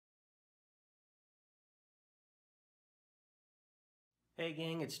Hey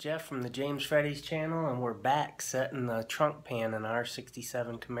gang, it's Jeff from the JAMESFREDDYS channel, and we're back setting the trunk pan in our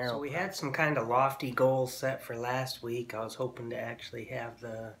 67 Camaro. So we had some kind of lofty goals set for last week. I was hoping to actually have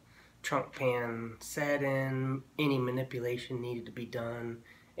the trunk pan set in, any manipulation needed to be done,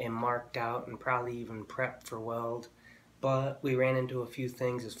 and marked out, and probably even prepped for weld. But we ran into a few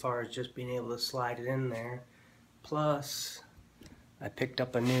things as far as just being able to slide it in there. Plus, I picked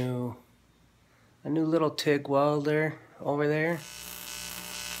up a new little TIG welder over there.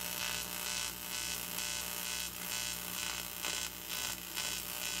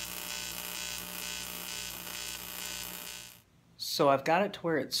 So I've got it to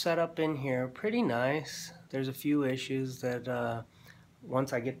where it's set up in here pretty nice. There's a few issues that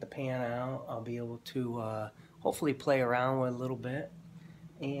once I get the pan out, I'll be able to hopefully play around with a little bit,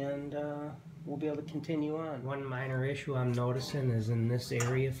 and we'll be able to continue on. One minor issue I'm noticing is in this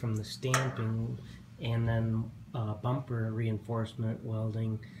area from the stamping and then bumper reinforcement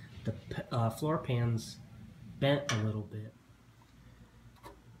welding, the floor pan's bent a little bit.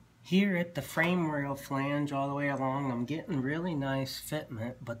 Here at the frame rail flange all the way along, I'm getting really nice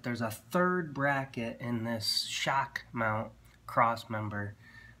fitment, but there's a third bracket in this shock mount cross member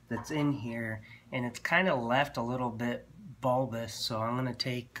that's in here, and it's kind of left a little bit bulbous, so I'm going to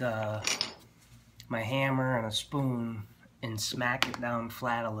take my hammer and a spoon and smack it down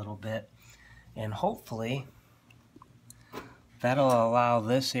flat a little bit, and hopefully that'll allow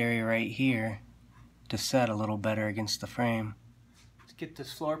this area right here to set a little better against the frame. Get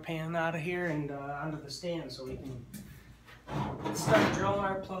this floor pan out of here and onto the stand so we can start drilling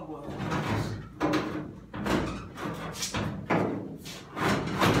our plug welds.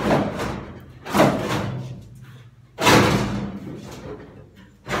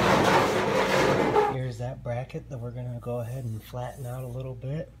 Here's that bracket that we're going to go ahead and flatten out a little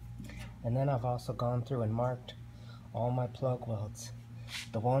bit, and then I've also gone through and marked all my plug welds.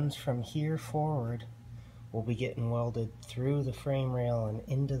 The ones from here forward will be getting welded through the frame rail and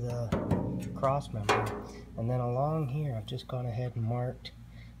into the cross member, and then along here I've just gone ahead and marked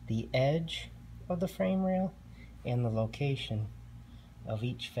the edge of the frame rail and the location of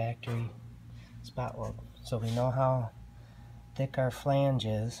each factory spot weld, so we know how thick our flange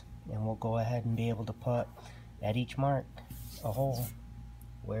is, and we'll go ahead and be able to put at each mark a hole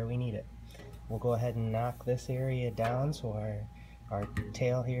where we need it. We'll go ahead and knock this area down so our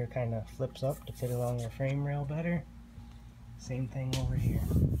tail here kind of flips up to fit along our frame rail better. Same thing over here.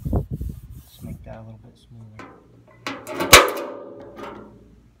 Just make that a little bit smoother.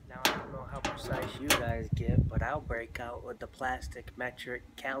 Now I don't know how precise you guys get, but I'll break out with the plastic metric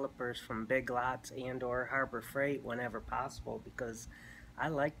calipers from Big Lots and or Harbor Freight whenever possible, because I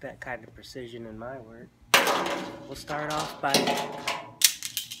like that kind of precision in my work. We'll start off by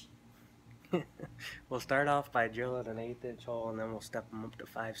drilling an 1/8 inch hole, and then we'll step them up to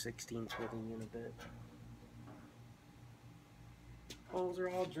 5/16 with a unit bit. Holes are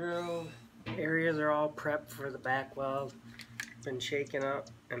all drilled, areas are all prepped for the back weld. Been shaken up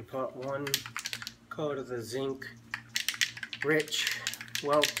and put one coat of the zinc rich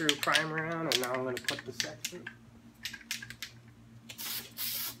weld through primer on, and now I'm going to put the section.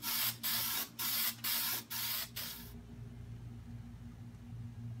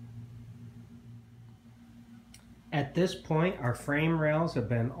 At this point, our frame rails have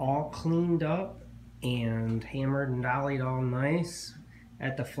been all cleaned up and hammered and dollied all nice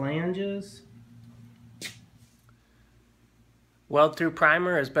at the flanges. Weld through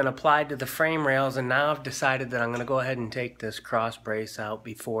primer has been applied to the frame rails, and now I've decided that I'm going to go ahead and take this cross brace out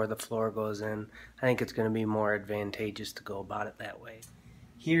before the floor goes in. I think it's going to be more advantageous to go about it that way.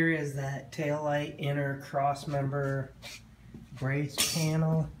 Here is that taillight inner cross member brace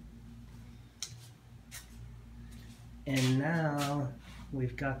panel. And now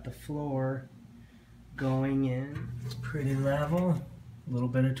we've got the floor going in. It's pretty level. A little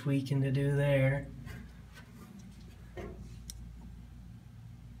bit of tweaking to do there.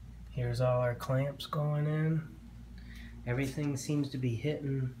 Here's all our clamps going in. Everything seems to be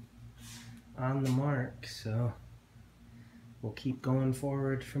hitting on the mark, so we'll keep going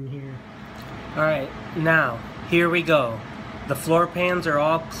forward from here. Alright, now here we go. The floor pans are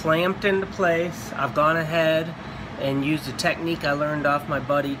all clamped into place. I've gone ahead and used a technique I learned off my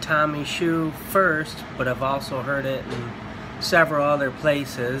buddy Tommy Shoe first, but I've also heard it in several other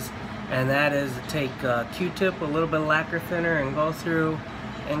places, and that is to take a Q-tip, a little bit of lacquer thinner, and go through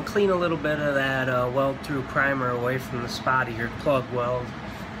and clean a little bit of that weld through primer away from the spot of your plug weld.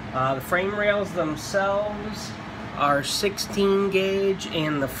 The frame rails themselves are 16 gauge,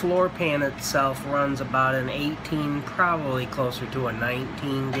 and the floor pan itself runs about an 18, probably closer to a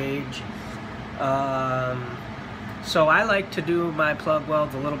 19 gauge. So I like to do my plug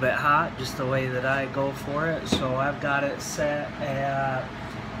welds a little bit hot, just the way that I go for it. So I've got it set at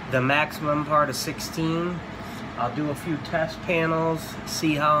the maximum part of 16. I'll do a few test panels,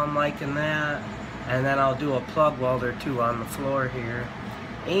 see how I'm liking that, and then I'll do a plug weld or two on the floor here,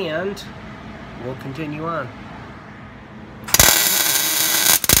 and we'll continue on.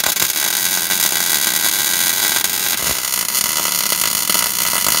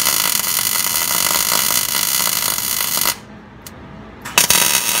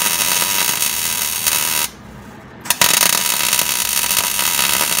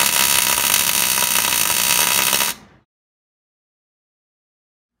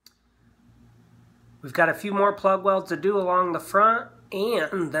 We've got a few more plug welds to do along the front,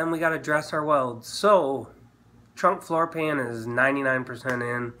 and then we got to dress our welds. So, trunk floor pan is 99%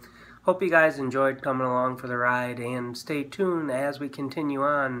 in. Hope you guys enjoyed coming along for the ride, and stay tuned as we continue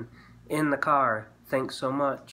on in the car. Thanks so much.